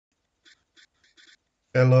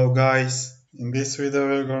Hello guys, in this video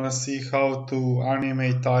we're gonna see how to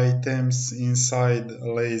animate items inside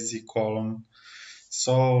a lazy column.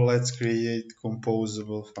 So let's create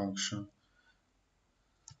composable function.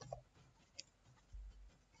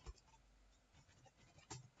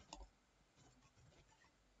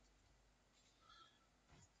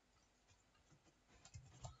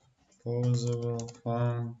 Composable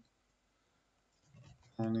fun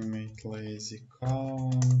animate lazy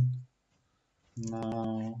column.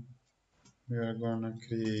 Now we are gonna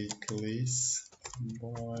create list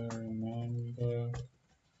by remember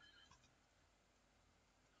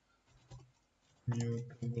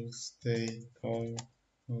mutable state of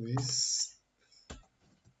list.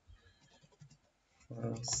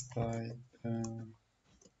 First item,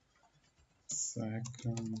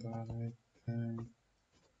 second item,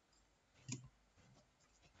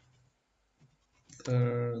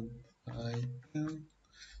 third item.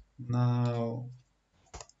 Now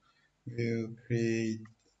we'll create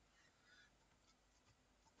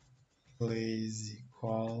lazy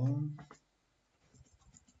column,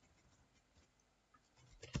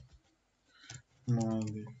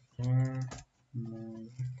 modifier,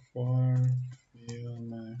 fill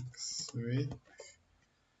max width,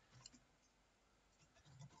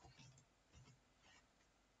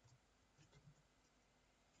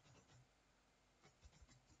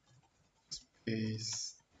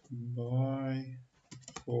 space by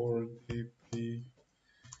 4dp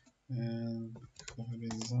and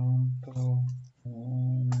horizontal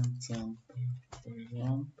alignment center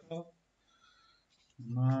horizontal.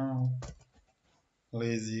 Now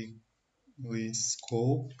lazy list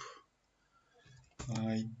scope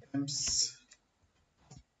items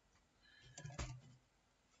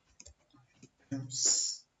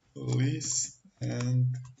list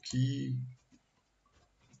and key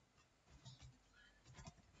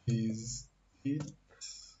is it.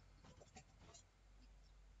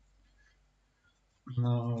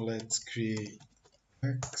 Now let's create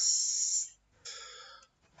text.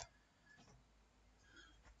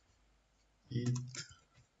 It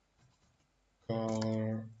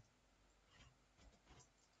color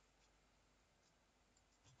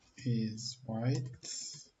is white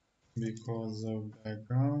because of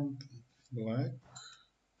background black.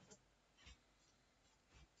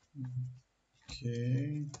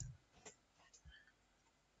 Okay.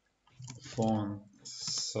 Font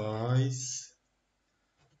size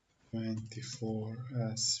 24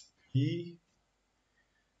 SP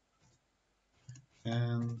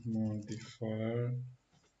and modifier.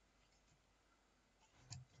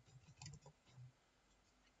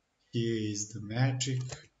 Here is the magic.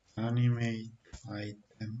 Animate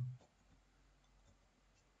item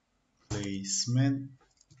placement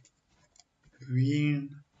within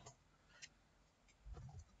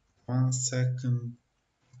 1 second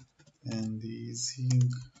and easing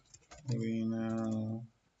linear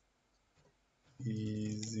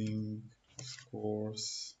easing of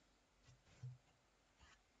course.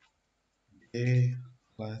 Okay,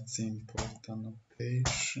 let's import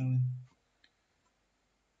annotation.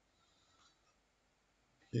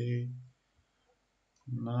 Okay,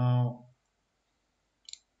 now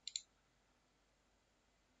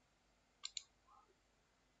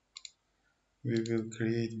we will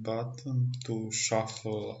create button to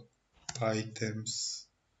shuffle items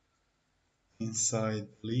inside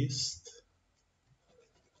list.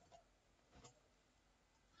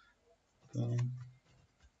 Then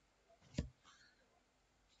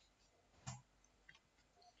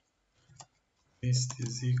list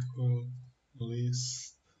is equal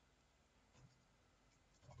list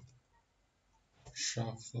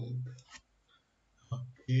shuffled.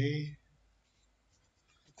 Okay,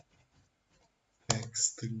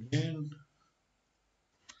 text again,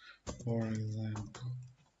 for example,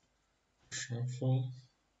 shuffle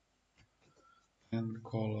and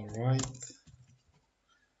color right.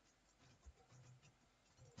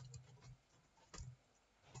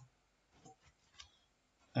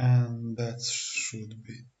 And that should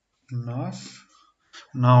be enough.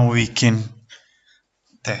 Now we can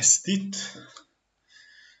test it.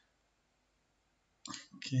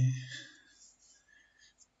 Okay.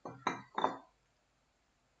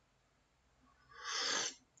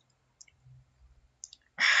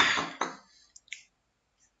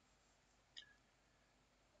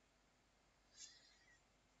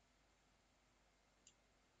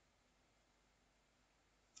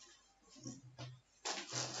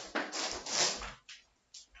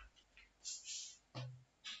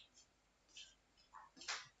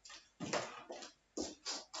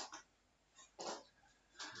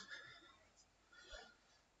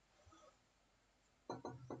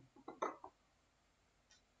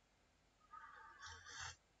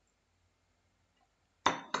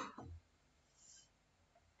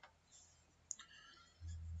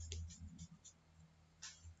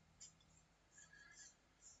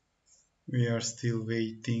 We are still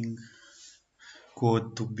waiting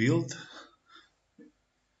code to build.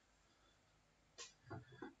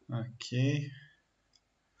 Okay.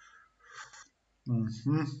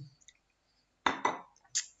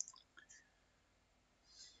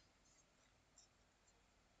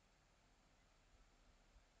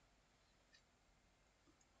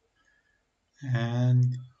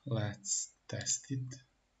 And let's test it.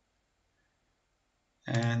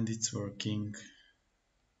 And it's working.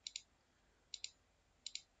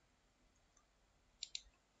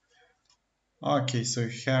 Okay, so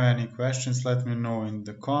if you have any questions, let me know in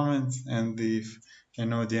the comments, and if I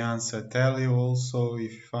know the answer, tell you. Also,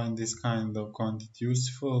 if you find this kind of content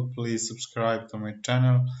useful, please subscribe to my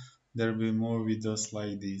channel. There will be more videos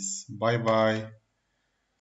like this. Bye bye.